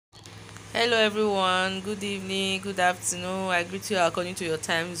Hello everyone, good evening, good afternoon. I greet you according to your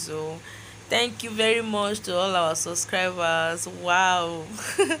time zone. Thank you very much to all our subscribers. Wow.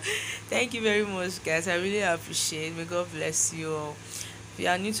 Thank you very much guys. I really appreciate. May God bless you all. If you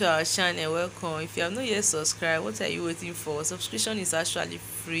are new to our channel, welcome. If you have not yet subscribed, what are you waiting for? Subscription is actually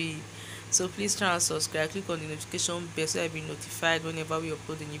free. So please try and subscribe. Click on the notification bell so you'll be notified whenever we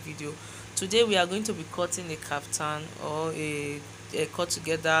upload a new video. Today we are going to be cutting a kaftan or a cut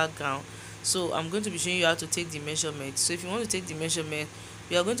together gown. So I'm going to be showing you how to take the measurement. So if you want to take the measurement,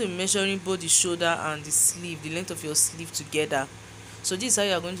 we are going to be measuring both the shoulder and the sleeve, the length of your sleeve together. So this is how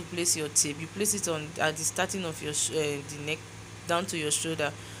you are going to place your tape. You place it on at the starting of your the neck down to your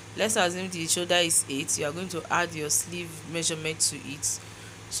shoulder. Let's assume the shoulder is 8. You are going to add your sleeve measurement to it.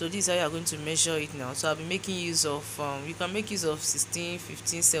 So this is how you are going to measure it now. So I'll be making use of you can make use of 16,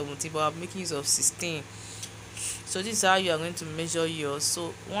 15, 17, but I'll be making use of 16. So this is how you are going to measure yours.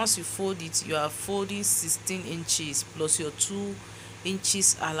 So once you fold it, you are folding 16 inches plus your 2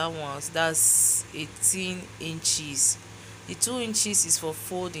 inches allowance. That's 18 inches. The 2 inches is for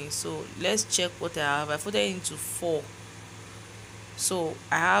folding. So let's check what I have. I folded it into 4. So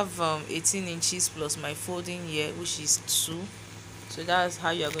I have 18 inches plus my folding here, which is 2. So that's how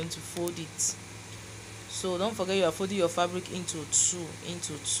you are going to fold it. So don't forget you are folding your fabric into 2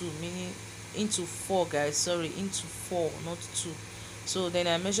 meaning into 4 guys, sorry, into 4 not 2. So then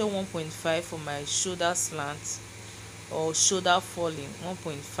I measure 1.5 for my shoulder slant or shoulder falling,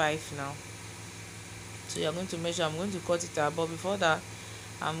 1.5 now. So you're going to measure. I'm going to cut it out, but before that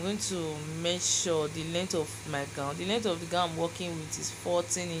I'm going to measure the length of my gown. The length of the gown I'm working with is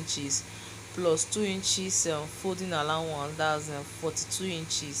 14 inches plus 2 inches folding allowance. That's 42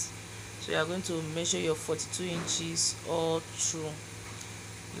 inches. So you are going to measure your 42 inches all through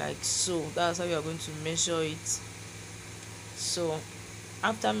like so. That's how you are going to measure it. So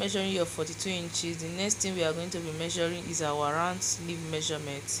after measuring your 42 inches, the next thing we are going to be measuring is our round sleeve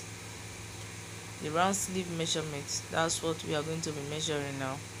measurement. The round sleeve measurement, that's what we are going to be measuring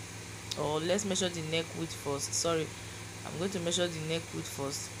now. Or let's measure the neck width first. Sorry, I'm going to measure the neck width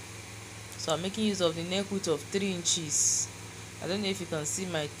first. So I'm making use of the neck width of 3 inches. I don't know if you can see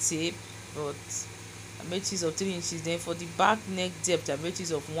my tape, but I made use of 3 inches. Then for the back neck depth, I made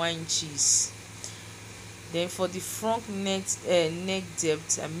use of 1 inches. Then for the front neck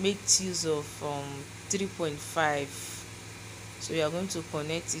depth, I made use of 3.5. So we are going to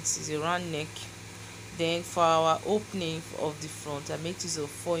connect it. It's a round neck. Then for our opening of the front, I make use of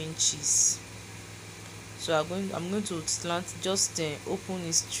 4 inches. So I'm going to slant, just open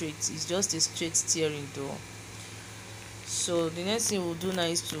it straight. It's just a straight steering door. So the next thing we'll do now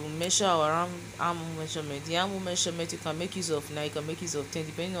is to measure our arm measurement. The arm measurement you can make use of 9, you can make use of 10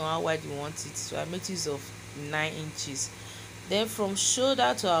 depending on how wide you want it. So I make use of 9 inches. Then from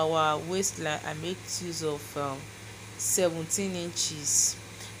shoulder to our waistline, I make use of 17 inches.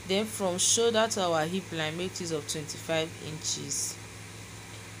 Then from shoulder to our hip line, make use of 25 inches.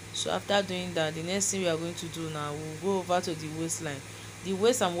 So after doing that, the next thing we are going to do now, we'll go over to the waistline. The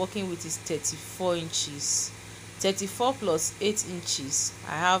waist I'm working with is 34 inches. 34 plus 8 inches,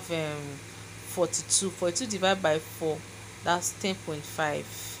 I have 42 divided by 4, that's 10.5.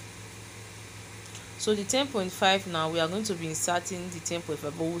 So the 10.5 now, we are going to be inserting the 10.5,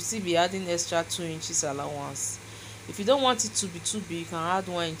 but we'll still be adding extra 2 inches allowance. If you don't want it to be too big, you can add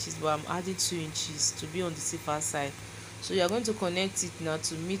 1 inches, but I'm adding 2 inches to be on the safer side. So you are going to connect it now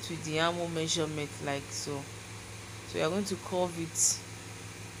to meet with the armhole measurement like so. So you are going to curve it.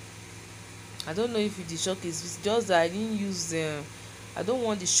 I don't know if the shock is just that I didn't use I don't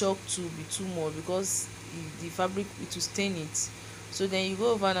want the shock to be too much because the fabric, it will stain it. So then you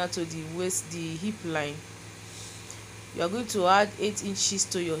go over now to the waist, the hip line. You are going to add 8 inches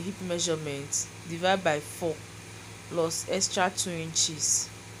to your hip measurement, divide by 4 plus extra 2 inches.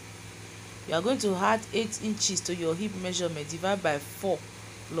 You are going to add 8 inches to your hip measurement, divide by 4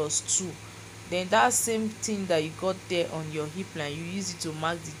 plus 2. Then that same thing that you got there on your hip line, you use it to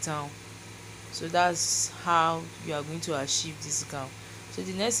mark the down. So that's how you are going to achieve this gown. So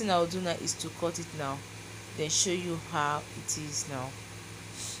the next thing I will do now is to cut it now, then show you how it is now.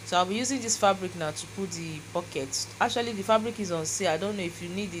 So I'll be using this fabric now to put the pocket. Actually the fabric is on sale. I don't know if you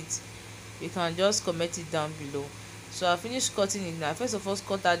need it, you can just comment it down below. So I finished cutting it now. First of all,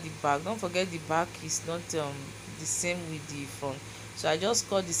 cut out the back. Don't forget the back is not the same with the front. So I just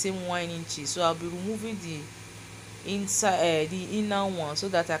cut the same 1 inches. So I'll be removing the inside the inner one so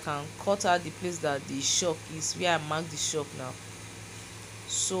that I can cut out the place that the shock is, where I mark the shock now.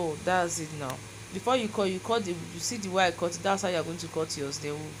 So that's it now. Before you cut the, you see the way I cut it, that's how you're going to cut yours.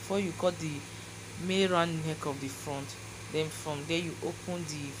 Then before you cut the main round neck of the front, then from there you open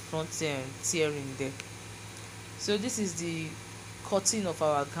the front tearing there. So this is the cutting of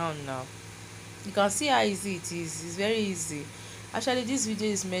our gown now. You can see how easy it is. It's very easy. Actually, this video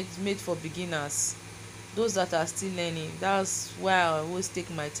is made for beginners, those that are still learning. That's why I always take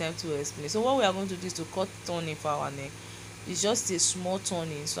my time to explain. So what we are going to do is to cut turning for our neck. It's just a small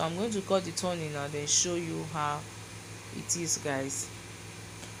turning, so I'm going to cut the turning and then show you how it is, guys.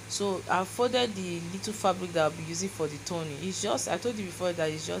 So I folded the little fabric that I'll be using for the turning. It's just, I told you before that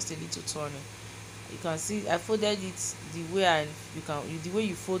it's just a little turning. You can see I folded it the way the way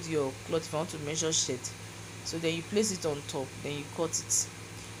you fold your cloth if you want to measure shirt. So then you place it on top, then you cut it.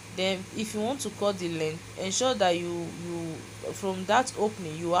 Then if you want to cut the length, ensure that you from that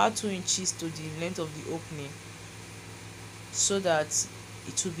opening you add 2 inches to the length of the opening, so that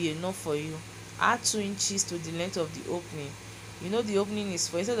it will be enough for you. Add 2 inches to the length of the opening. You know the opening is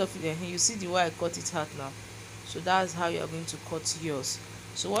for, instead of you see the way I cut it out now. So that's how you are going to cut yours.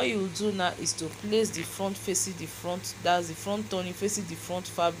 So what you will do now is to place the front facing the front, that's the front turning facing the front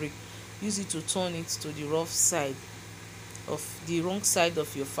fabric. Use it to turn it to the rough side of the wrong side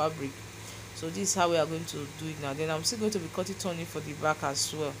of your fabric. So this is how we are going to do it now. Then I'm still going to be cutting turning for the back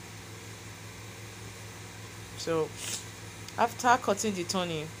as well. So after cutting the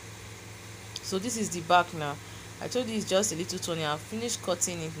turning, so this is the back now. I told you it's just a little turning. I've finished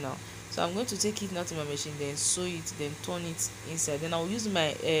cutting it now. So I'm going to take it now to my machine, then sew it, then turn it inside. Then I'll use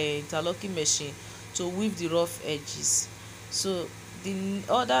my interlocking machine to weave the rough edges. So the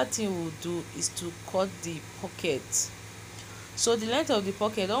other thing we'll do is to cut the pocket. So the length of the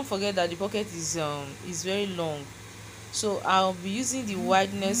pocket, don't forget that the pocket is very long. So I'll be using the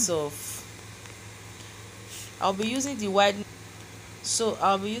wideness of I'll be using the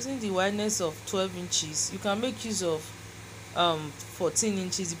wideness of 12 inches. You can make use of 14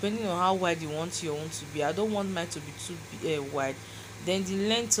 inches depending on how wide you want your own to be. I don't want mine to be too wide. Then the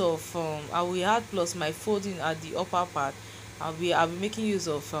length of I will add plus my folding at the upper part. I'll be making use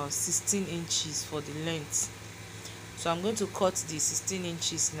of 16 inches for the length. So I'm going to cut the 16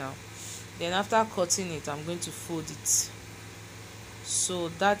 inches now. Then after cutting it, I'm going to fold it. So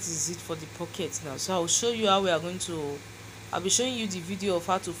that is it for the pocket now. So I'll show you how we are going to I'll be showing you the video of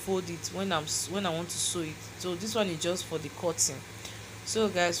how to fold it when I want to sew it. So this one is just for the cutting. So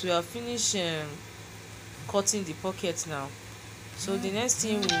guys, we have finished cutting the pocket now. So the next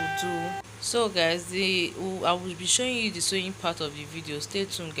thing we'll do, so guys, I will be showing you the sewing part of the video. Stay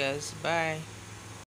tuned, guys. Bye.